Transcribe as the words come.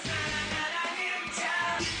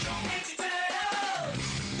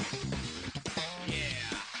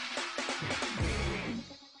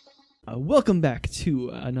Welcome back to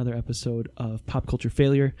another episode of Pop Culture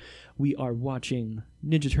Failure. We are watching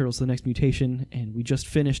Ninja Turtles: The Next Mutation, and we just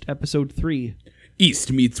finished episode 3.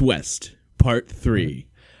 East meets West, part 3.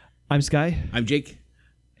 I'm Sky. I'm Jake.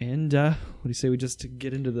 And what do you say we just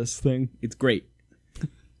get into this thing? It's great.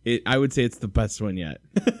 I would say it's the best one yet.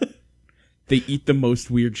 They eat the most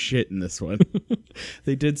weird shit in this one.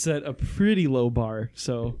 They did set a pretty low bar,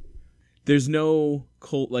 so... There's no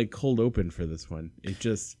cold open for this one. It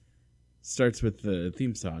just starts with the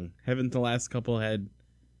theme song. Haven't the last couple had,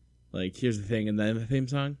 here's the thing, and then the theme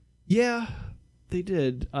song? Yeah, they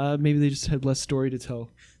did. Maybe they just had less story to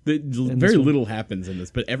tell. Very little happens in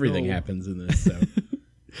this, but everything happens in this, so...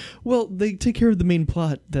 Well, they take care of the main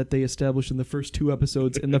plot that they established in the first 2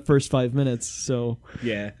 episodes in the first 5 minutes, so...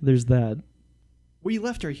 Yeah. There's that. We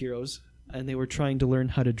left our heroes, and they were trying to learn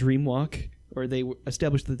how to dream walk, or they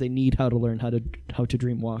established that they need how to learn how to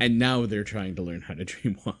dream walk. And now they're trying to learn how to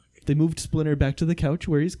dream walk. They moved Splinter back to the couch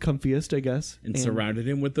where he's comfiest, I guess. And surrounded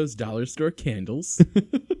him with those dollar store candles.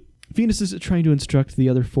 Venus is trying to instruct the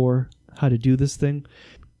other 4 how to do this thing,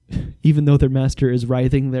 even though their master is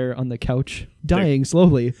writhing there on the couch, dying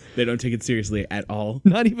slowly. They don't take it seriously at all.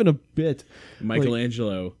 Not even a bit.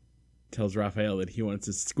 Michelangelo tells Raphael that he wants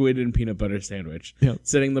a squid and peanut butter sandwich, Yep.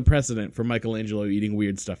 setting the precedent for Michelangelo eating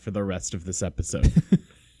weird stuff for the rest of this episode.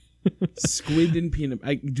 Squid and peanut...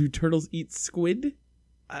 do turtles eat squid?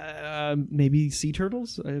 Maybe sea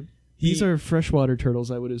turtles? These are freshwater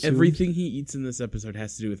turtles, I would assume. Everything he eats in this episode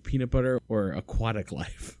has to do with peanut butter or aquatic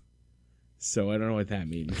life. So I don't know what that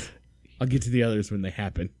means. I'll get to the others when they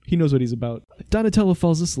happen. He knows what he's about. Donatello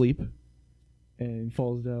falls asleep and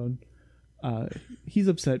falls down. He's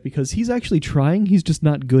upset because he's actually trying. He's just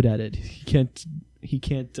not good at it. He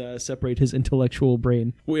can't separate his intellectual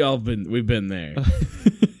brain. We've been there.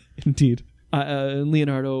 Indeed.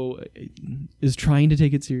 Leonardo is trying to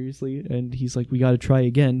take it seriously, and he's like, "We got to try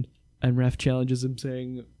again." And Raph challenges him,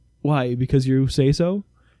 saying, "Why? Because you say so?"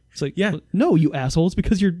 It's like, yeah, no, you assholes,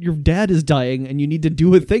 because your dad is dying, and you need to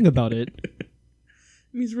do a thing about it.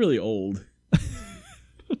 He's really old.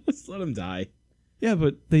 Just let him die. Yeah,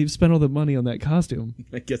 but they've spent all the money on that costume.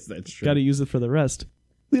 I guess that's true. Got to use it for the rest.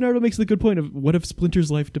 Leonardo makes the good point of, what if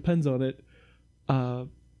Splinter's life depends on it?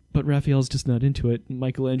 But Raphael's just not into it.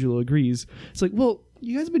 Michelangelo agrees. It's like, well,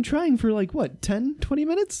 you guys have been trying for 10, 20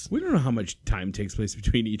 minutes? We don't know how much time takes place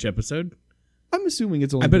between each episode. I'm assuming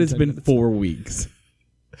it's only I bet it's 10 been minutes. 4 weeks.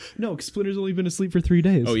 No, Splinter's only been asleep for 3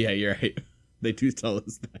 days. Oh, yeah, you're right. They do tell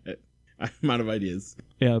us that. I'm out of ideas.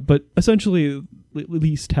 Yeah, but essentially, at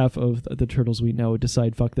least half of the turtles we know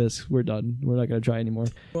decide, fuck this, we're done. We're not going to try anymore.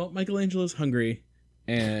 Well, Michelangelo's hungry,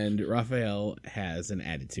 and Raphael has an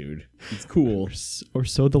attitude. It's cool. Or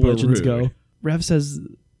so the legends go. Raph says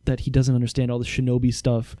that he doesn't understand all the shinobi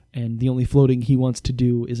stuff, and the only floating he wants to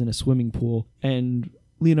do is in a swimming pool. And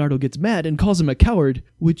Leonardo gets mad and calls him a coward,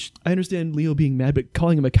 which I understand Leo being mad, but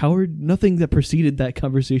calling him a coward, nothing that preceded that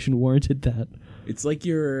conversation warranted that. It's like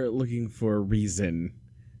you're looking for a reason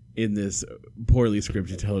in this poorly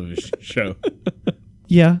scripted television show.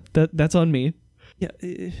 Yeah, that's on me. Yeah,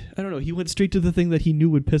 I don't know. He went straight to the thing that he knew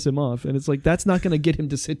would piss him off, and it's like, that's not going to get him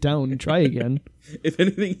to sit down and try again. If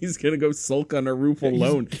anything, he's going to go sulk on a roof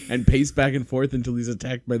alone and pace back and forth until he's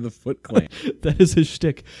attacked by the Foot Clan. That is his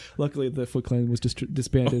shtick. Luckily, the Foot Clan was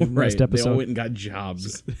disbanded in the last episode. They all went and got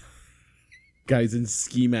jobs. Guys in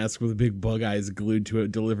ski masks with big bug eyes glued to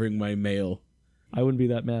it delivering my mail. I wouldn't be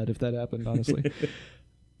that mad if that happened, honestly.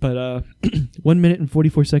 But 1 minute and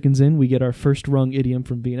 44 seconds in, we get our first rung idiom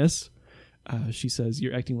from Venus. She says,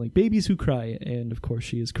 "You're acting like babies who cry." And of course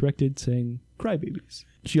she is corrected, saying cry babies.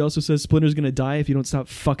 She also says Splinter's gonna die if you don't stop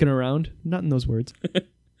fucking around. Not in those words.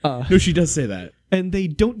 No, she does say that. And they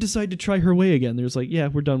don't decide to try her way again. There's like, yeah,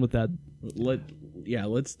 we're done with that.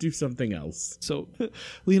 Let's do something else. So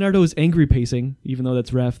Leonardo is angry pacing, even though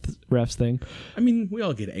that's Raph's thing. I mean, we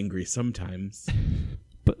all get angry sometimes.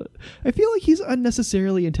 But I feel like he's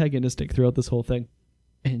unnecessarily antagonistic throughout this whole thing.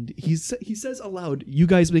 And he says aloud, "You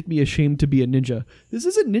guys make me ashamed to be a ninja." This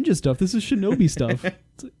isn't ninja stuff. This is shinobi stuff.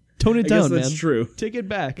 Tone it down, man. That's true. Take it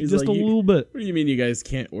back. He's just a little bit. What do you mean you guys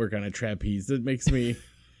can't work on a trapeze? That makes me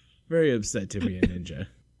very upset to be a ninja.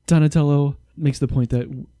 Donatello makes the point that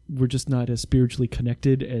we're just not as spiritually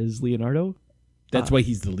connected as Leonardo. That's why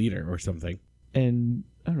he's the leader or something. And,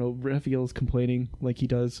 I don't know, Raphael's complaining like he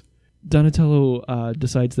does. Donatello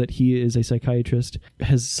decides that he is a psychiatrist,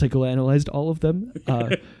 has psychoanalyzed all of them.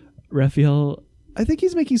 Raphael, I think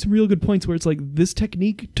he's making some real good points where it's like, this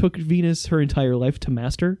technique took Venus her entire life to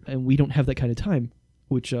master, and we don't have that kind of time,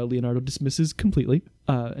 which Leonardo dismisses completely.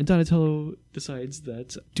 And Donatello decides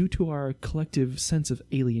that due to our collective sense of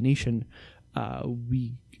alienation,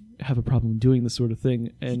 we have a problem doing this sort of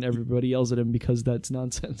thing, and everybody yells at him because that's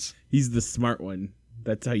nonsense. He's the smart one.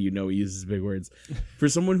 That's how you know he uses big words. For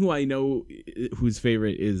someone who I know whose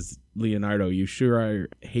favorite is Leonardo, you sure are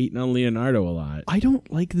hating on Leonardo a lot. I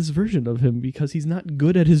don't like this version of him because he's not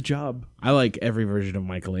good at his job. I like every version of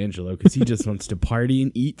Michelangelo because he just wants to party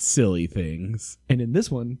and eat silly things. And in this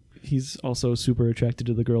one, he's also super attracted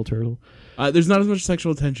to the girl turtle. There's not as much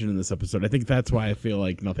sexual tension in this episode. I think that's why I feel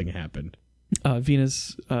like nothing happened.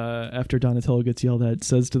 Venus, after Donatello gets yelled at,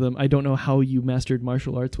 says to them, "I don't know how you mastered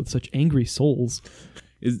martial arts with such angry souls."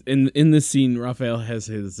 In this scene, Raphael has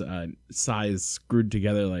his size screwed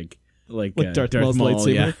together like Darth Maul's Maul,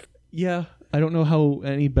 lightsaber. Yeah, I don't know how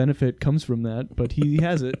any benefit comes from that, but he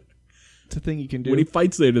has it. It's a thing he can do. When he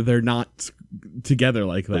fights later, they're not together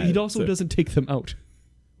like that. But he also doesn't take them out.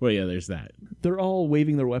 Well, yeah, there's that. They're all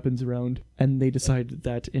waving their weapons around, and they decide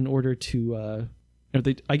that in order to...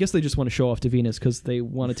 I guess they just want to show off to Venus because they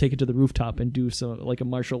want to take it to the rooftop and do some like a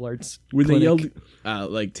martial arts. When clinic. they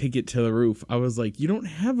yelled, take it to the roof, I was like, you don't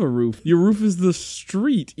have a roof. Your roof is the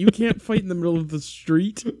street. You can't fight in the middle of the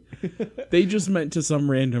street. They just meant to some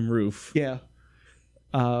random roof. Yeah.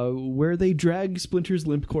 Where they drag Splinter's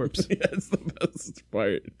limp corpse. Yeah, that's the best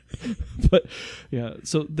part. But yeah,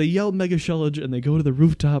 so they yell Mega Shellage and they go to the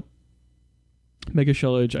rooftop. Mega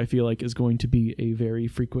Shellage, I feel like, is going to be a very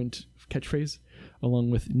frequent catchphrase, along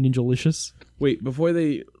with Ninjalicious. Wait, before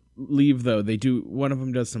they leave, though, one of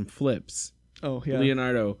them does some flips. Oh, yeah.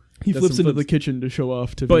 Leonardo. He flips into the kitchen to show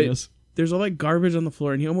off to but Venus. There's all that garbage on the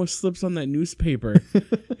floor, and he almost slips on that newspaper.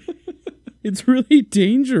 It's really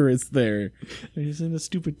dangerous there. And he's in a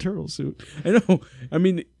stupid turtle suit. I know. I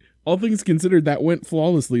mean, all things considered, that went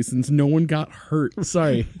flawlessly since no one got hurt.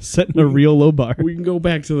 Sorry. Setting a real low bar. We can go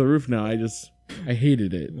back to the roof now. I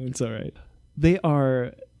hated it. It's all right. They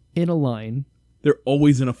are in a line. They're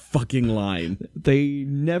always in a fucking line. They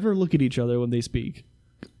never look at each other when they speak.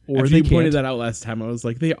 Or After they you can't. pointed that out last time, I was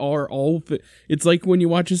like, they are all... It's like when you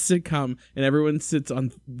watch a sitcom and everyone sits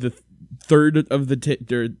on the third of the...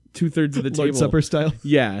 or 2/3 of the table. Lord Supper style.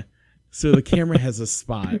 Yeah. So the camera has a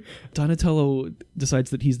spot. Donatello decides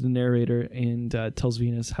that he's the narrator and tells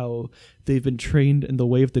Venus how they've been trained in the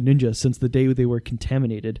way of the ninja since the day they were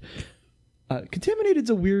contaminated. Contaminated's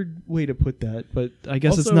a weird way to put that, but I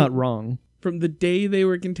guess Also, it's not wrong. From the day they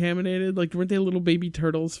were contaminated, like, weren't they little baby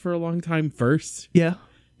turtles for a long time first? Yeah.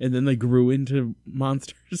 And then they grew into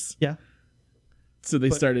monsters? Yeah. So they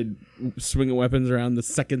started swinging weapons around the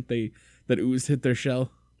second that ooze hit their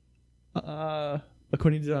shell?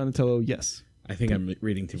 According to Donatello, yes. I think I'm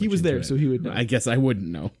reading too much He was into there, it. so he would know. I guess I wouldn't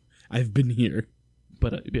know. I've been here.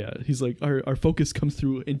 But yeah, he's like, our focus comes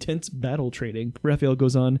through intense battle training. Raphael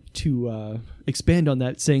goes on to expand on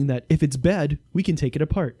that, saying that if it's bad, we can take it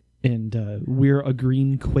apart. And we're a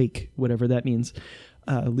green quake, whatever that means.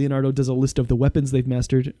 Leonardo does a list of the weapons they've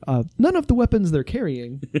mastered. None of the weapons they're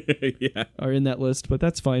carrying are in that list, but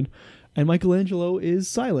that's fine. And Michelangelo is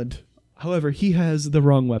silent. However, he has the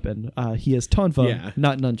wrong weapon. He has tonfa,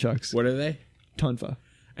 not nunchucks. What are they? Tonfa.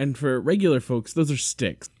 And for regular folks, those are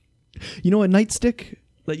sticks. You know a nightstick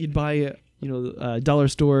that you'd buy, a dollar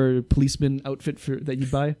store policeman outfit that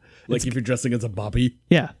you'd buy? Like if you're dressing as a Bobby?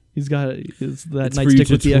 Yeah. He's got that It's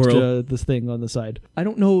nightstick with the extra this thing on the side. I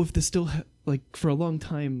don't know if this still for a long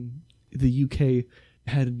time the UK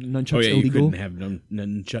had nunchucks illegal. You couldn't have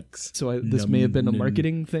nunchucks. So this may have been a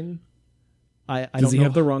marketing thing. I don't know. Does he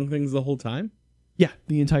have the wrong things the whole time? Yeah,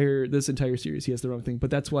 this entire series he has the wrong thing.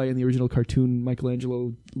 But that's why in the original cartoon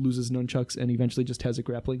Michelangelo loses nunchucks and eventually just has a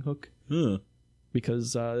grappling hook. Huh.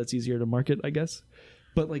 Because that's easier to market, I guess.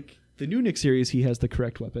 But like the new Nick series, he has the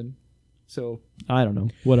correct weapon. So, I don't know.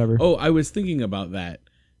 Whatever. Oh, I was thinking about that.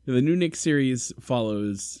 The new Nick series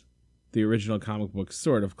follows the original comic book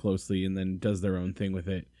sort of closely and then does their own thing with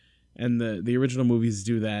it. And the original movies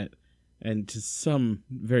do that. And to some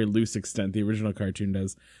very loose extent, the original cartoon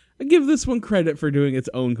does. I give this one credit for doing its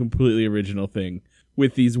own completely original thing.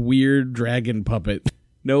 With these weird dragon puppets.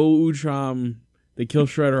 No Utrom. They kill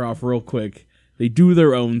Shredder off real quick. They do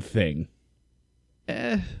their own thing.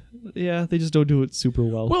 Yeah, they just don't do it super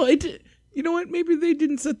well. Well, you know what? Maybe they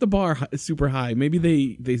didn't set the bar super high.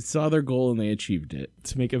 Maybe they saw their goal and they achieved it.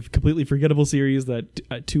 To make a completely forgettable series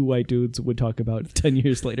that two white dudes would talk about 10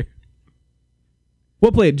 years later.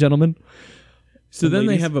 Well played, gentlemen. So then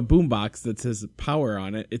they have a boombox that says power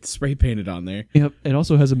on it. It's spray painted on there. Yep. It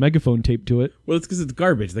also has a megaphone taped to it. Well, it's because it's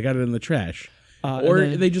garbage. They got it in the trash. Or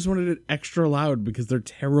they just wanted it extra loud because they're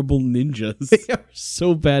terrible ninjas. They are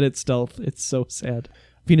so bad at stealth. It's so sad.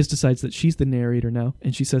 Venus decides that she's the narrator now,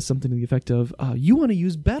 and she says something to the effect of, you want to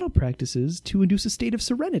use battle practices to induce a state of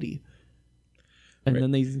serenity. And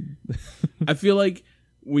then they... I feel like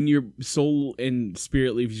when your soul and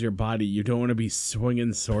spirit leaves your body, you don't want to be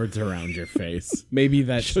swinging swords around your face. Maybe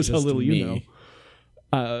that's Shows just how little me. you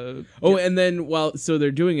know. And then so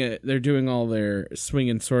they're doing all their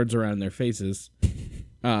swinging swords around their faces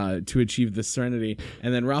to achieve the serenity,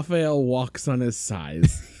 and then Raphael walks on his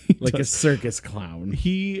sides like a circus clown.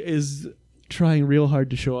 He is trying real hard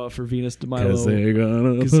to show off for Venus de 'Cause Milo. they're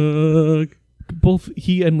gonna fuck. Both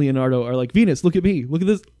he and Leonardo are like, Venus, look at me. Look at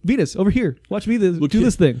this. Venus, over here. Watch me do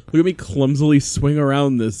this thing. Look at me clumsily swing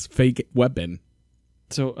around this fake weapon.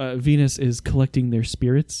 So Venus is collecting their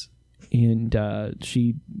spirits, and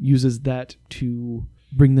she uses that to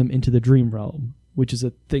bring them into the dream realm, which is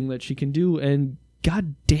a thing that she can do, and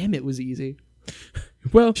god damn, it was easy.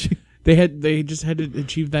 Well, they just had to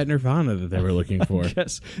achieve that nirvana that they were looking for.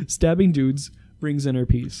 Yes, stabbing dudes brings inner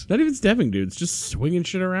peace. Not even stabbing dudes, just swinging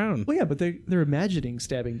shit around. Well, yeah, but they're imagining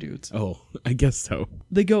stabbing dudes. Oh, I guess so.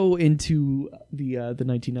 They go into the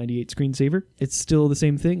 1998 screensaver. It's still the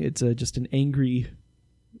same thing. It's just an angry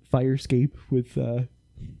firescape with the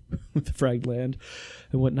fragged land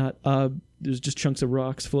and whatnot. There's just chunks of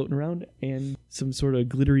rocks floating around and some sort of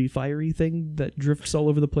glittery, fiery thing that drifts all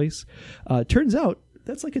over the place. Turns out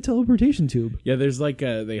that's like a teleportation tube. Yeah, there's like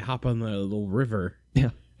they hop on the little river. Yeah.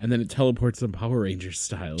 And then it teleports them Power Rangers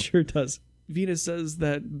style. Sure does. Venus says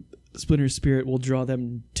that Splinter's spirit will draw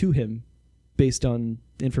them to him based on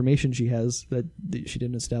information she has that she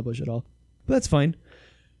didn't establish at all. But that's fine.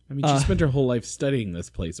 I mean, she spent her whole life studying this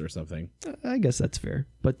place or something. I guess that's fair.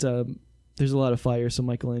 But there's a lot of fire, so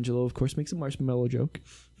Michelangelo, of course, makes a marshmallow joke,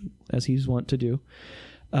 as he's wont to do.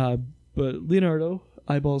 But Leonardo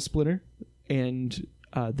eyeballs Splinter, and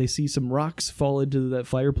they see some rocks fall into that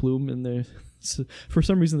fire plume, and for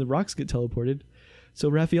some reason the rocks get teleported. So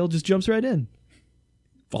Raphael just jumps right in.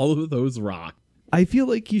 Follow those rocks. I feel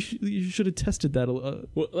like you should have tested that.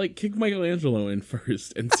 Well, like, kick Michelangelo in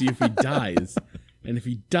first and see if he dies. And if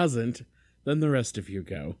he doesn't, then the rest of you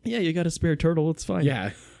go. Yeah, you got a spare turtle. It's fine.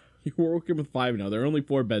 Yeah. You're working with 5 now. There are only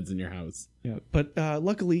 4 beds in your house. Yeah, but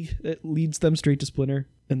luckily it leads them straight to Splinter,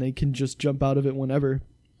 and they can just jump out of it whenever.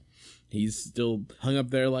 He's still hung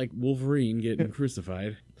up there like Wolverine getting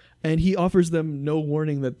crucified. And he offers them no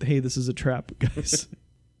warning that, hey, this is a trap, guys.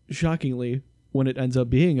 Shockingly, when it ends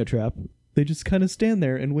up being a trap, they just kind of stand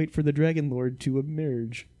there and wait for the Dragon Lord to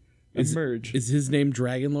emerge. Is his name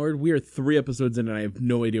Dragon Lord? We are 3 episodes in and I have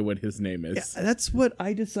no idea what his name is. Yeah, that's what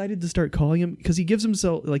I decided to start calling him, because he gives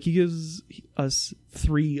us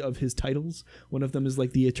 3 of his titles. One of them is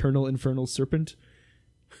like the Eternal Infernal Serpent.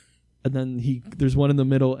 And then there's one in the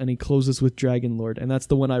middle, and he closes with Dragon Lord, and that's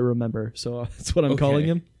the one I remember. So that's what I'm calling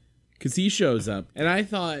him. Because he shows up, and I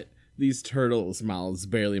thought these turtles' mouths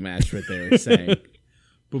barely matched what they were saying.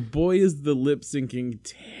 But boy, is the lip syncing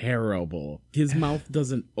terrible. His mouth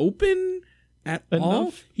doesn't open at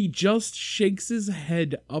all. He just shakes his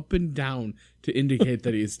head up and down to indicate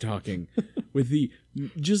that he's talking with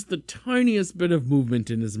just the tiniest bit of movement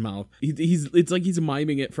in his mouth. It's like he's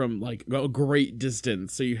miming it from like a great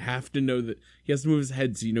distance. So you have to know that he has to move his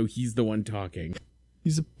head so you know he's the one talking.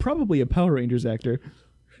 He's probably a Power Rangers actor.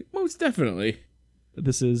 Most definitely.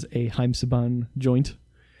 This is a Haim Saban joint.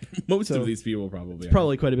 Most of these people probably are.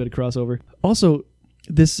 Probably quite a bit of crossover. Also,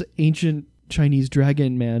 this ancient Chinese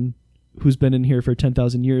dragon man who's been in here for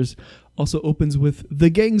 10,000 years also opens with, "The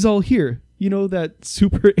gang's all here." You know that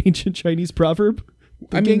super ancient Chinese proverb?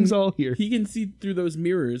 The gang's all here. He can see through those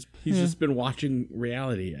mirrors. He's just been watching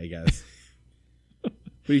reality, I guess. But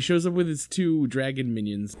he shows up with his 2 dragon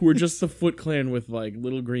minions, who are just the Foot Clan with like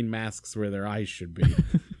little green masks where their eyes should be.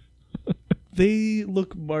 They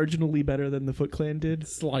look marginally better than the Foot Clan did.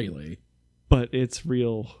 Slightly. But it's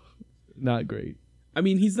real not great. I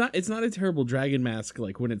mean, it's not a terrible dragon mask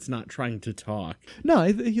like when it's not trying to talk. No,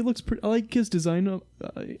 he looks pretty. I like his design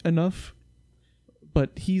enough.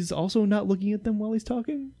 But he's also not looking at them while he's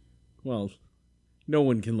talking. Well, no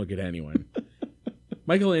one can look at anyone.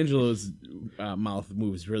 Michelangelo's mouth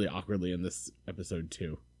moves really awkwardly in this episode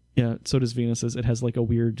too. Yeah, so does Venus's. It has like a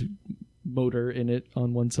weird motor in it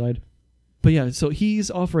on one side. But yeah, so he's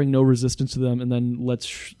offering no resistance to them and then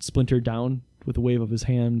lets Splinter down with a wave of his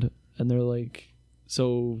hand. And they're like,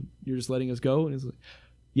 "So you're just letting us go?" And he's like,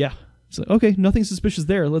 "Yeah." It's like, okay, nothing suspicious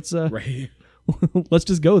there. Let's right. let's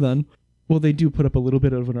just go then. Well, they do put up a little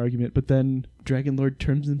bit of an argument, but then Dragon Lord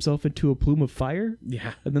turns himself into a plume of fire.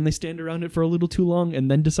 Yeah. And then they stand around it for a little too long and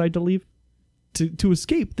then decide to leave. To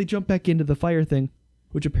escape, they jump back into the fire thing,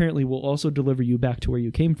 which apparently will also deliver you back to where you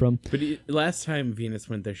came from. But last time Venus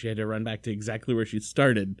went there, she had to run back to exactly where she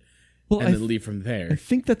started and then leave from there. I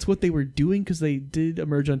think that's what they were doing, because they did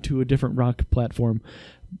emerge onto a different rock platform.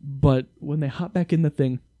 But when they hop back in the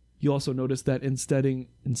thing, You also notice that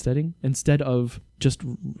instead of just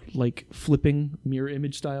like flipping mirror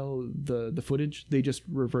image style the footage, they just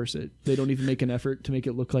reverse it. They don't even make an effort to make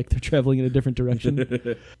it look like they're traveling in a different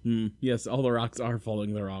direction. Yes, all the rocks are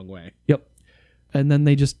falling the wrong way. Yep. And then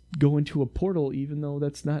they just go into a portal, even though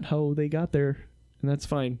that's not how they got there, and that's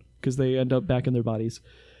fine because they end up back in their bodies.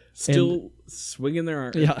 Still swinging their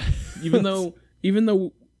arms. Yeah. even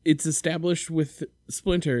though it's established with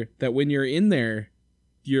Splinter that when you're in there,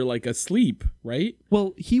 you're like asleep, right?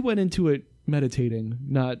 Well, he went into it meditating,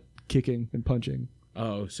 not kicking and punching.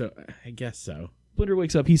 Oh, so I guess so. Splinter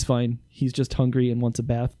wakes up, he's fine. He's just hungry and wants a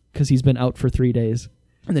bath because he's been out for 3 days.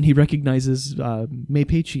 And then he recognizes Mei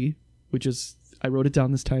Pei-Chi, which is, I wrote it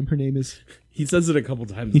down this time, her name is... He says it a couple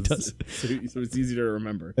times. He does. So it's easy to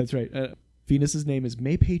remember. That's right. Venus's name is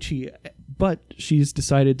Mei Pei-Chi, but she's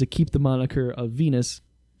decided to keep the moniker of Venus,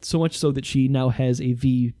 so much so that she now has a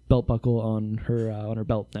V belt buckle on her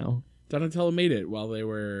belt now. Donatello made it while they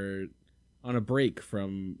were on a break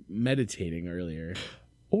from meditating earlier.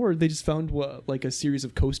 Or they just found like a series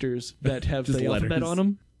of coasters that have the alphabet on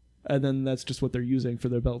them, and then that's just what they're using for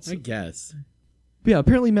their belts. I guess. But yeah,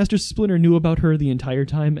 apparently Master Splinter knew about her the entire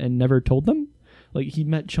time and never told them. Like, he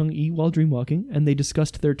met Chang-E while dreamwalking, and they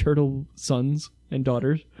discussed their turtle sons and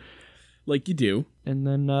daughters. Like you do. And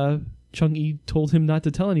then Chang-E told him not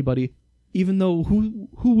to tell anybody, even though who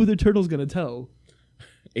were the turtles going to tell?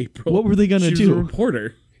 April. What were they going to do? She was a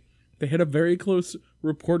reporter. They had a very close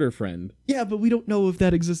reporter friend. Yeah, but we don't know if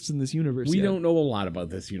that exists in this universe We yet. don't know a lot about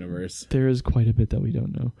this universe. There is quite a bit that we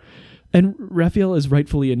don't know. And Raphael is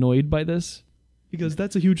rightfully annoyed by this, because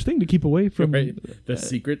that's a huge thing to keep away from. Right. The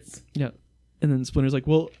secrets. Yeah. And then Splinter's like,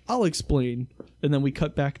 well, I'll explain. And then we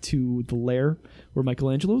cut back to the lair where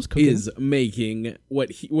Michelangelo's cooking. Is making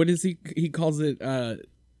what is he calls it?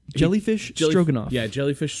 Jellyfish stroganoff. Yeah,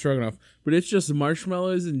 jellyfish stroganoff. But it's just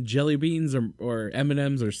marshmallows and jelly beans or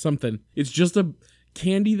M&Ms or something. It's just a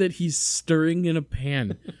candy that he's stirring in a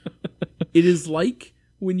pan. It is like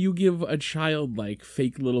when you give a child like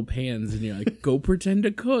fake little pans and you're like, go pretend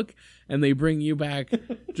to cook, and they bring you back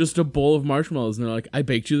just a bowl of marshmallows and they're like, I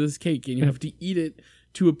baked you this cake and you have to eat it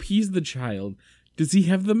to appease the child. Does he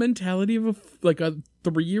have the mentality of a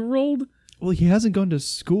 3-year-old? Well, he hasn't gone to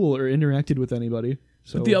school or interacted with anybody.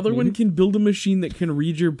 So But the other one can build a machine that can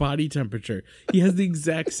read your body temperature. He has the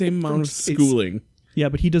exact same amount of schooling. Yeah,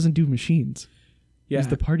 but he doesn't do machines. Yeah, He's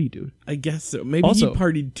the party dude. I guess so. Maybe Also, he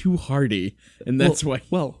partied too hardy, and that's why.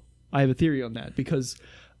 Well, I have a theory on that, because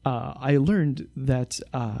I learned that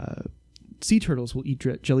sea turtles will eat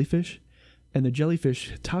jellyfish, and the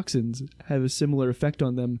jellyfish toxins have a similar effect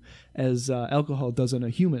on them as alcohol does on a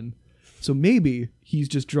human. So maybe he's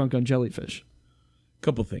just drunk on jellyfish.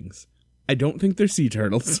 Couple things. I don't think they're sea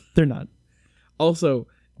turtles. They're not. Also,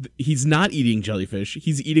 he's not eating jellyfish.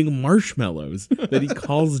 He's eating marshmallows that he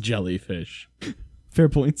calls jellyfish. Fair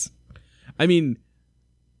points. I mean,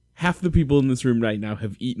 half the people in this room right now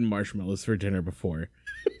have eaten marshmallows for dinner before.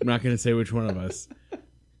 I'm not going to say which one of us.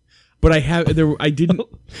 But I didn't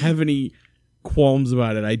have any qualms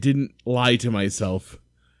about it. I didn't lie to myself.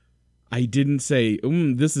 I didn't say,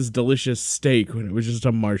 this is delicious steak, when it was just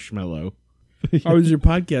a marshmallow. How was your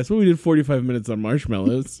podcast? Well, we did 45 minutes on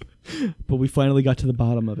marshmallows. But we finally got to the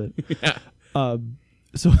bottom of it. Yeah.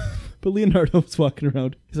 But Leonardo was walking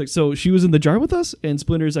around. He's like, so she was in the jar with us? And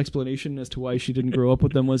Splinter's explanation as to why she didn't grow up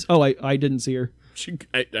with them was, I didn't see her. She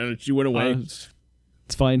went away.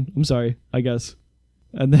 It's fine. I'm sorry, I guess.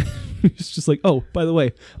 And then it's just like, oh, by the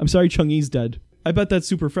way, I'm sorry Chang-Yi's dead. I bet that's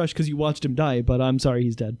super fresh because you watched him die, but I'm sorry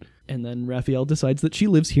he's dead. And then Raphael decides that she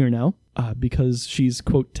lives here now because she's,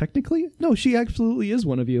 quote, technically? No, she absolutely is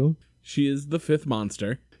one of you. She is the fifth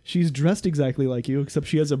monster. She's dressed exactly like you, except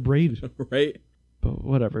she has a braid. Right? But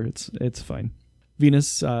whatever, it's fine.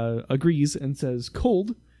 Venus agrees and says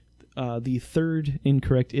cold, the third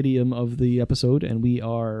incorrect idiom of the episode, and we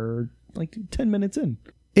are like 10 minutes in.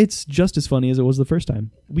 It's just as funny as it was the first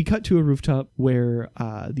time. We cut to a rooftop where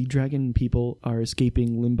the dragon people are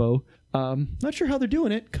escaping Limbo. Not sure how they're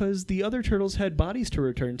doing it, because the other turtles had bodies to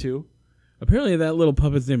return to. Apparently that little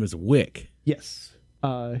puppet's name is Wick. Yes.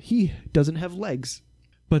 He doesn't have legs.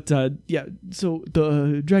 But, yeah, so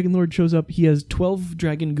the Dragon Lord shows up. He has 12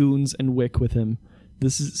 dragon goons and Wick with him.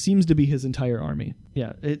 Seems to be his entire army.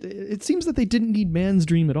 Yeah, it seems that they didn't need Man's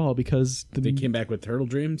Dream at all because... They came back with turtle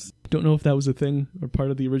dreams? Don't know if that was a thing or part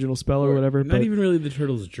of the original spell or whatever. Not even really the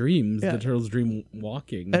turtles' dreams. Yeah. The turtles' dream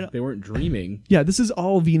walking. They weren't dreaming. Yeah, this is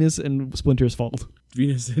all Venus and Splinter's fault.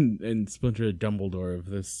 Venus and Splinter are Dumbledore of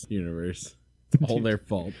this universe. It's all their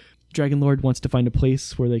fault. Dragon Lord wants to find a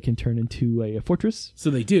place where they can turn into a fortress. So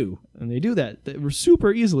they do. And they do that. They were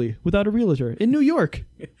super easily without a realtor in New York.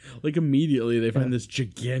 Like immediately they find this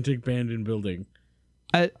gigantic abandoned building.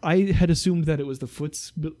 I had assumed that it was the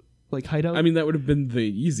Foot's like hideout. I mean, that would have been the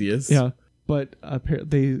easiest. Yeah. But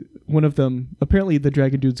apparently the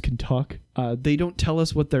dragon dudes can talk. They don't tell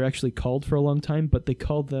us what they're actually called for a long time, but they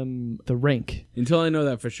call them the rank. Until I know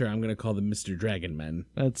that for sure, I'm going to call them Mr. Dragon Men.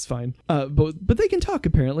 That's fine. But they can talk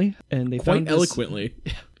apparently, and they Quite found eloquently.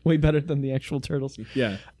 way better than the actual turtles.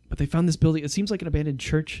 Yeah. But they found this building. It seems like an abandoned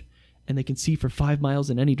church, and they can see for 5 miles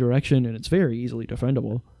in any direction, and it's very easily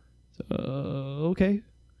defendable. So, okay.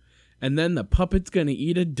 And then the puppet's going to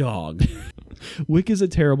eat a dog. Wick is a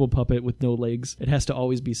terrible puppet with no legs. It has to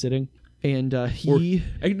always be sitting. And Not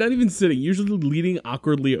even sitting, usually leaning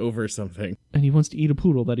awkwardly over something. And he wants to eat a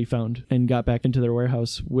poodle that he found and got back into their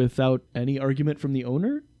warehouse without any argument from the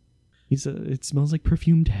owner. It smells like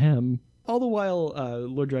perfumed ham. All the while,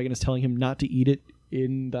 Lord Dragon is telling him not to eat it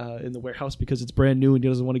in the warehouse because it's brand new and he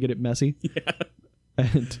doesn't want to get it messy. Yeah.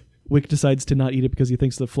 And Wick decides to not eat it because he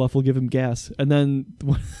thinks the fluff will give him gas. And then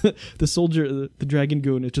the soldier, the dragon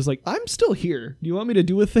goon, is just like, I'm still here. Do you want me to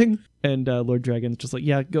do a thing? And Lord Dragon's just like,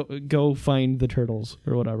 yeah, go find the turtles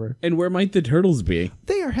or whatever. And where might the turtles be?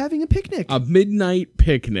 They are having a picnic. A midnight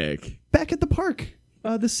picnic. Back at the park.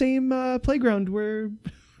 The same playground where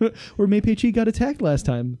Mei-Pei-Chi got attacked last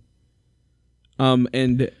time.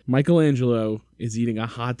 And Michelangelo is eating a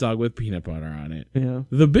hot dog with peanut butter on it. Yeah.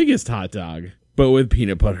 The biggest hot dog, but with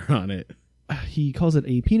peanut butter on it. He calls it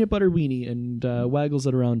a peanut butter weenie and waggles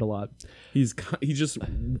it around a lot. He's just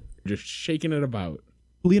shaking it about.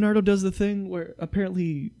 Leonardo does the thing where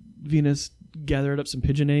apparently Venus gathered up some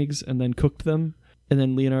pigeon eggs and then cooked them, and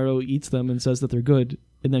then Leonardo eats them and says that they're good,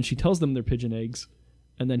 and then she tells them they're pigeon eggs,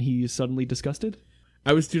 and then he's suddenly disgusted.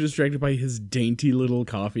 I was too distracted by his dainty little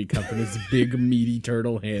coffee cup and his big meaty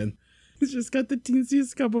turtle hand. He's just got the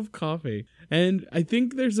teensiest cup of coffee. And I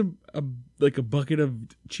think there's a bucket of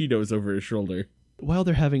Cheetos over his shoulder. While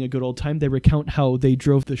they're having a good old time, they recount how they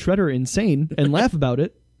drove the Shredder insane and laugh about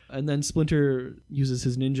it. And then Splinter uses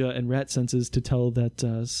his ninja and rat senses to tell that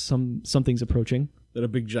something's approaching. That a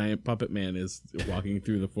big giant puppet man is walking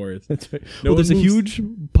through the forest. That's right. No, there's a huge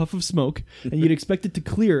puff of smoke, and you'd expect it to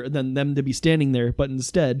clear and then them to be standing there, but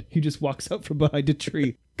instead he just walks out from behind a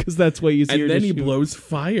tree because that's why he's here. And then to he shoot. blows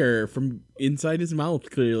fire from inside his mouth.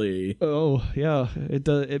 Clearly, oh yeah,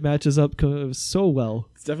 it matches up so well.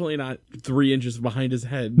 It's definitely not 3 inches behind his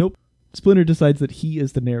head. Nope. Splinter decides that he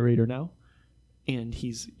is the narrator now. And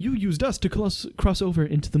you used us to cross over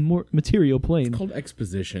into the more material plane. It's called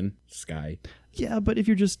exposition, Sky. Yeah, but if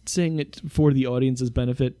you're just saying it for the audience's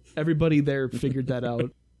benefit, everybody there figured that out,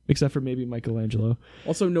 except for maybe Michelangelo.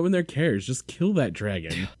 Also, no one there cares. Just kill that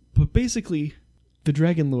dragon. But basically, the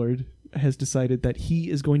Dragon Lord has decided that he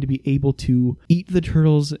is going to be able to eat the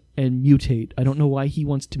turtles and mutate. I don't know why he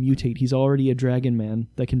wants to mutate. He's already a dragon man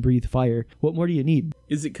that can breathe fire. What more do you need?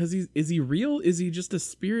 Is it because is he real? Is he just a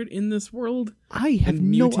spirit in this world? I have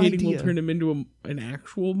and no mutating idea. will turn him into an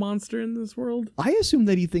actual monster in this world? I assume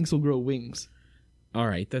that he thinks he'll grow wings. All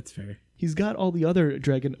right, that's fair. He's got all the other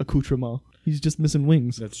dragon accoutrements. He's just missing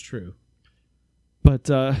wings. That's true. But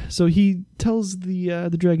so he tells the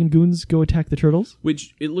dragon goons go attack the turtles.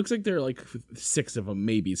 Which it looks like there are like 6 of them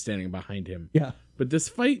maybe standing behind him. Yeah. But this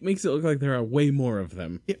fight makes it look like there are way more of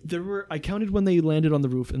them. I counted when they landed on the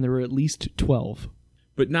roof, and there were at least 12.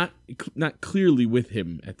 But not clearly with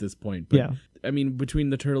him at this point. But, yeah. I mean, between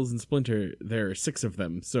the turtles and Splinter, there are 6 of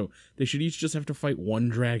them. So they should each just have to fight one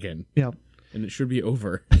dragon. Yeah. And it should be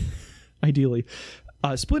over. Ideally.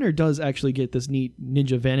 Splinter does actually get this neat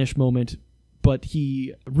ninja vanish moment, but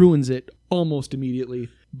he ruins it almost immediately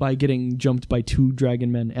by getting jumped by 2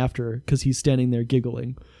 dragon men after, because he's standing there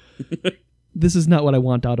giggling. This is not what I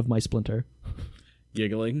want out of my Splinter.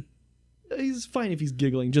 Giggling? He's fine if he's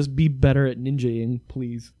giggling. Just be better at ninjaing,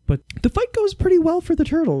 please. But the fight goes pretty well for the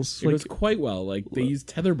turtles. It goes quite well. Like, they use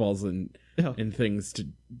tether balls and things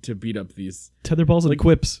to beat up these tether balls and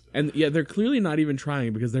quips. And yeah, they're clearly not even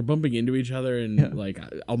trying because they're bumping into each other and like,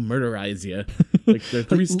 I'll murderize you. Like, they're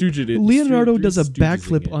Three Stooges. Leonardo does a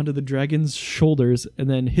backflip onto the dragon's shoulders and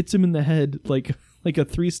then hits him in the head like a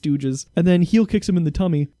Three Stooges, and then heel kicks him in the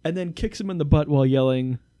tummy and then kicks him in the butt while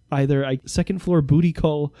yelling either a second floor booty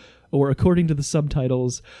call or, according to the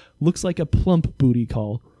subtitles, looks like a plump booty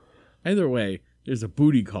call. Either way, there's a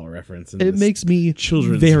booty call reference in it this makes me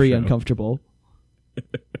children's very show. uncomfortable.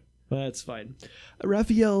 That's fine.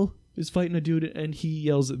 Raphael is fighting a dude and he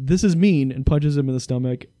yells, "This is mean," and punches him in the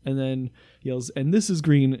stomach, and then yells, "And this is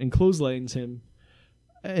green," and clotheslines him.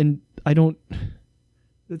 And I don't...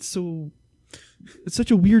 It's so... It's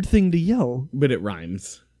such a weird thing to yell. But it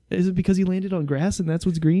rhymes. Is it because he landed on grass and that's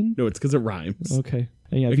what's green? No, it's because it rhymes. Okay.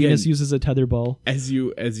 And yeah, Again, Venus uses a tether ball. As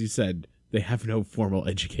you said, they have no formal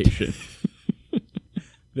education.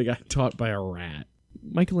 They got taught by a rat.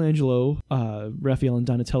 Michelangelo, Raphael, and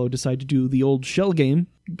Donatello decide to do the old shell game.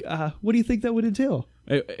 What do you think that would entail?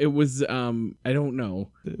 It was, I don't know.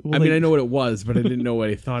 Well, I mean, I know what it was, but I didn't know what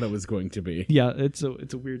I thought it was going to be. Yeah, it's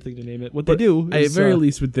a weird thing to name it. What they do I at is, very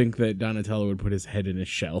least would think that Donatello would put his head in a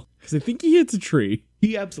shell. Because I think he hits a tree.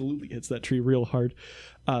 he absolutely hits that tree real hard.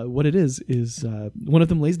 What it is one of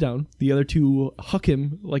them lays down, the other two huck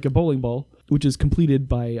him like a bowling ball, which is completed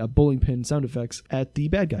by bowling pin sound effects at the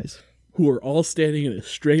bad guys. Who are all standing in a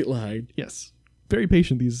straight line. Yes. Very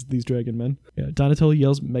patient, these dragon men. Yeah, Donatello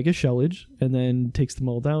yells mega shellage and then takes them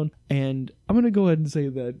all down. And I'm going to go ahead and say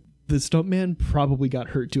that the stuntman probably got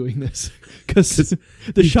hurt doing this. Because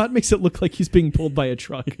the shot makes it look like he's being pulled by a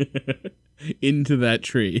truck. Into that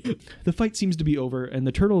tree. The fight seems to be over, and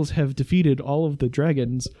the turtles have defeated all of the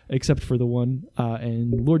dragons except for the one.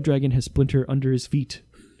 And Lord Dragon has Splinter under his feet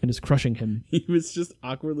and is crushing him. He was just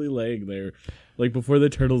awkwardly laying there. Like, before the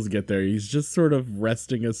turtles get there, he's just sort of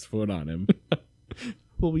resting his foot on him.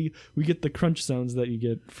 Well, we get the crunch sounds that you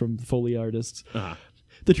get from Foley artists. Uh-huh.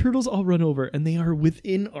 The turtles all run over, and they are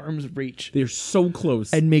within arm's reach. They're so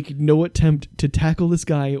close. And make no attempt to tackle this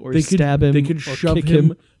guy or stab him. They could or shove kick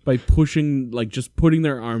him by pushing, like, just putting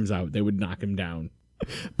their arms out. They would knock him down.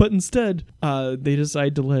 But instead, they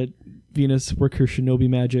decide to let Venus work her shinobi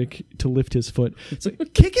magic to lift his foot. It's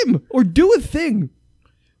like, kick him or do a thing.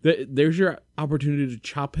 There's your opportunity to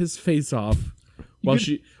chop his face off while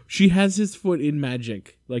she has his foot in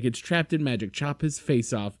magic. Like, it's trapped in magic. Chop his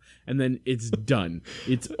face off, and then it's done.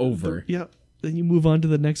 It's over. Yeah. Then you move on to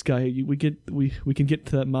the next guy. We can get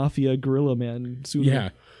to that mafia gorilla man soon. Yeah.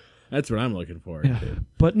 That's what I'm looking for. Yeah.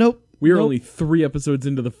 But nope. We are only 3 episodes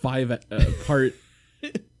into the 5-part.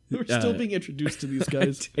 We're still being introduced to these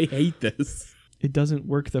guys. I hate this. It doesn't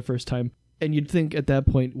work the first time. And you'd think at that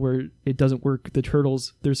point where it doesn't work, the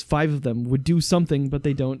turtles, there's 5 of them, would do something, but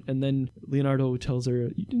they don't. And then Leonardo tells her,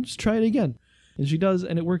 you can just try it again. And she does,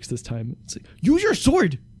 and it works this time. It's like, use your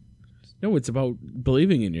sword! No, it's about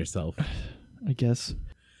believing in yourself. I guess.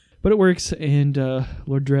 But it works, and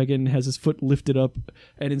Lord Dragon has his foot lifted up,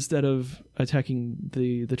 and instead of attacking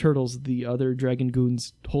the turtles, the other dragon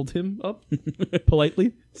goons hold him up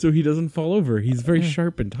politely. So he doesn't fall over. He's very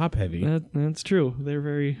sharp and top-heavy. That's true. They're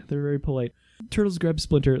very polite. Turtles grab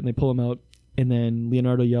Splinter, and they pull him out, and then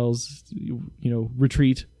Leonardo yells,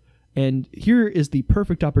 retreat. And here is the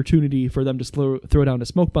perfect opportunity for them to throw down a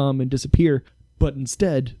smoke bomb and disappear, but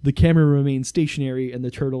instead, the camera remains stationary, and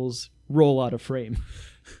the turtles roll out of frame.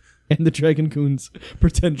 And the Dragon Goons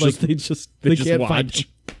pretend like they can't watch. find him.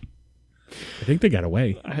 I think they got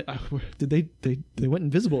away. Did they went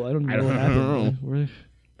invisible? I don't know what happened.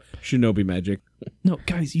 Shinobi magic. No,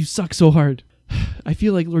 guys, you suck so hard. I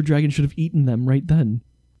feel like Lord Dragon should have eaten them right then.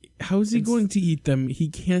 How is he going to eat them? He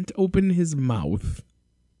can't open his mouth.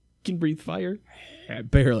 He can breathe fire.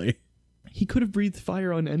 Barely. He could have breathed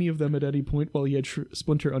fire on any of them at any point while he had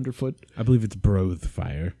Splinter underfoot. I believe it's broth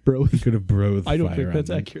fire. Broth? He could have broth fire. I don't think that's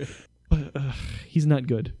accurate. But he's not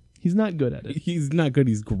good. He's not good at it. He's not good.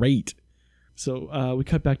 He's great. So we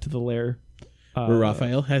cut back to the lair. Where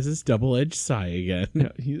Raphael has his double-edged sai again.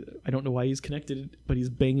 Yeah, I don't know why he's connected, but he's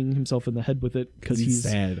banging himself in the head with it because he's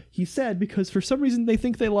sad. He's sad because for some reason they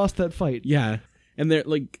think they lost that fight. Yeah, and they're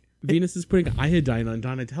like, Venus is putting iodine on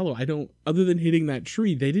Donatello. Other than hitting that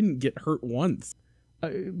tree, they didn't get hurt once.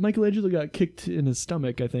 Michelangelo got kicked in his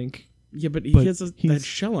stomach, I think. Yeah, but he has that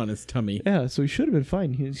shell on his tummy. Yeah, so he should have been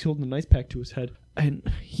fine. He's holding an ice pack to his head. And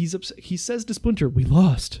he's upset. He says to Splinter, we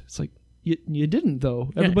lost. It's like, you didn't,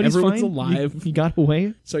 though. Yeah, everyone's fine. Alive. You got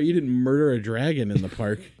away. So you didn't murder a dragon in the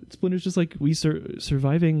park. Splinter's just like,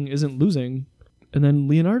 surviving isn't losing. And then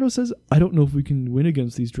Leonardo says, I don't know if we can win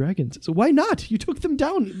against these dragons. So why not? You took them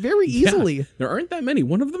down very easily. Yeah, there aren't that many.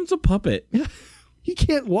 One of them's a puppet. Yeah, he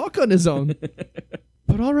can't walk on his own.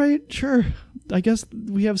 But all right, sure. I guess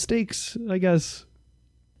we have stakes, I guess.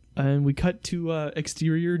 And we cut to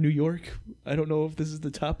exterior New York. I don't know if this is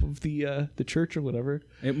the top of the church or whatever.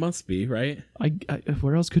 It must be, right?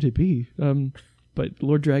 Where else could it be? But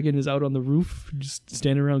Lord Dragon is out on the roof, just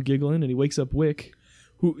standing around giggling, and he wakes up Wick.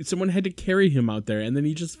 Someone had to carry him out there, and then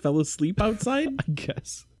he just fell asleep outside? I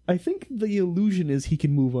guess. I think the illusion is he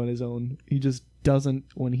can move on his own. He just doesn't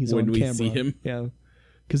when he's on camera. When we see him? Yeah.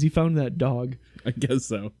 Because he found that dog. I guess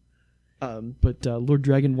so. But Lord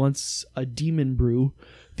Dragon wants a demon brew,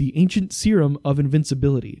 the ancient serum of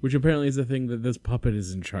invincibility. Which apparently is the thing that this puppet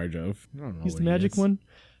is in charge of. I don't know. He's the magic one.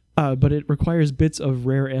 But it requires bits of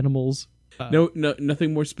rare animals No,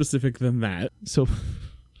 nothing more specific than that. So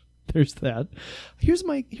there's that. Here's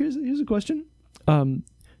a question.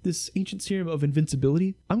 This ancient serum of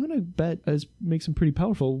invincibility, I'm gonna bet makes him pretty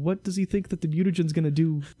powerful. What does he think that the mutagen's gonna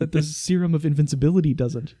do that the serum of invincibility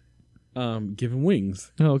doesn't? Give him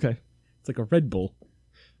wings. Oh, okay. It's like a Red Bull.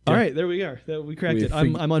 All right, there we are. We cracked it.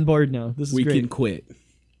 I'm on board now. This is we great. can quit.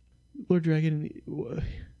 Lord Dragon.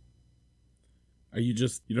 Are you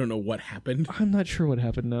don't know what happened? I'm not sure what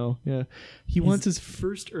happened now. Yeah. He wants his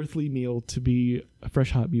first earthly meal to be a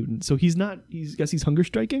fresh hot mutant. So he's hunger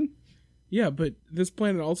striking? Yeah, but this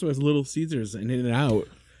planet also has Little Caesars and In-N-Out.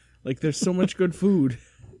 Like, there's so much good food.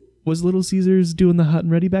 Was Little Caesars doing the hot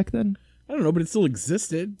and ready back then? I don't know, but it still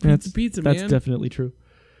existed. Pizza, man. That's man. definitely true.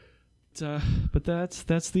 But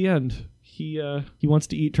that's the end. He wants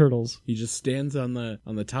to eat turtles. He just stands on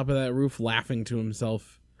the top of that roof laughing to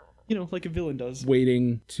himself. Like a villain does.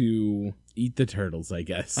 Waiting to eat the turtles, I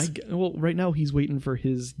guess. Well, right now he's waiting for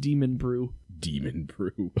his demon brew. Demon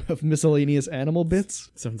brew. Of miscellaneous animal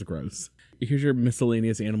bits? Sounds gross. Here's your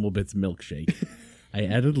miscellaneous animal bits milkshake. I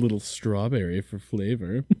added a little strawberry for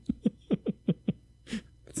flavor.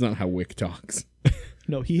 That's not how Wick talks.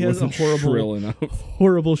 No, he has a horrible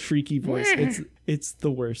shrieky voice. It's the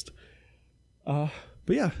worst.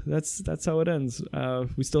 But yeah, that's how it ends.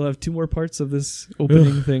 We still have 2 more parts of this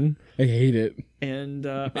opening thing. I hate it. And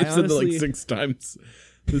I've said it like 6 times.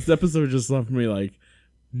 This episode just left me like,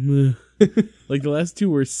 meh. Like the last 2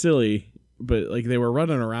 were silly, but like they were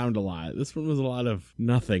running around a lot. This one was a lot of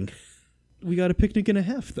nothing. We got a picnic and a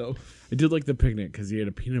half, though. I did like the picnic because he had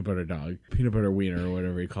a peanut butter wiener or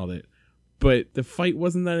whatever he called it. But the fight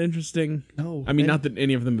wasn't that interesting. No. I mean, not that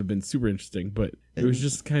any of them have been super interesting, but it was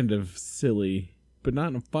just kind of silly, but not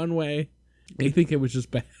in a fun way. I think it was just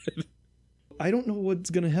bad. I don't know what's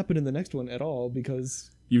going to happen in the next one at all because...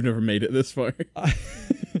 You've never made it this far.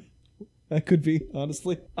 That could be,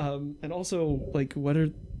 honestly. And also, like, what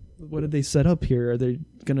did they set up here? Are they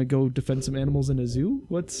going to go defend some animals in a zoo?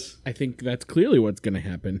 I think that's clearly what's going to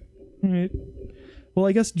happen. All right. Well,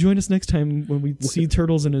 I guess join us next time when we see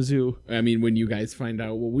turtles in a zoo. I mean, when you guys find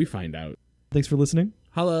out what we find out. Thanks for listening.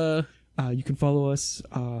 Holla. You can follow us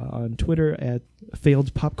on Twitter at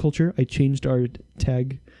Failed Pop Culture. I changed our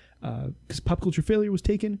tag because Pop Culture Failure was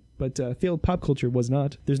taken, but Failed Pop Culture was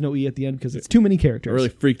not. There's no E at the end because it's too many characters. It really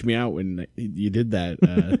freaked me out when you did that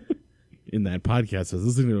in that podcast. I was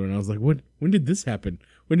listening to it and I was like, when did this happen?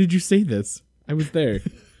 When did you say this? I was there.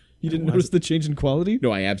 You didn't notice the change in quality?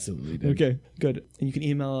 No, I absolutely did. Okay, good. And you can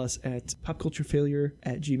email us at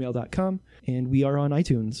popculturefailure@gmail.com. And we are on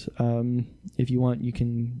iTunes. If you want, you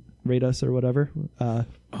can rate us or whatever.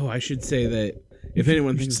 I should say that if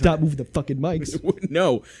anyone thinks... Stop moving the fucking mics.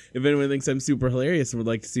 No. If anyone thinks I'm super hilarious and would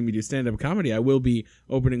like to see me do stand-up comedy, I will be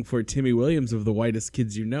opening for Timmy Williams of The Whitest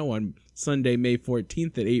Kids You Know on Sunday, May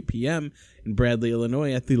 14th at 8 p.m. in Bradley,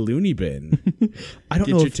 Illinois at the Looney Bin. I don't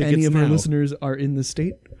know if any of our listeners are in the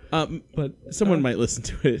state. But someone might listen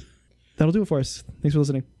to it. That'll do it for us. Thanks for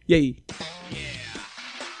listening. Yay.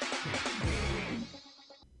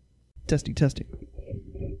 Testing.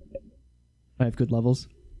 I have good levels.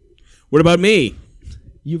 What about me?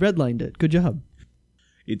 You redlined it. Good job.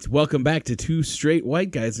 It's welcome back to 2 straight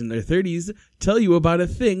white guys in their 30s tell you about a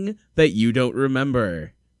thing that you don't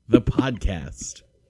remember. The podcast.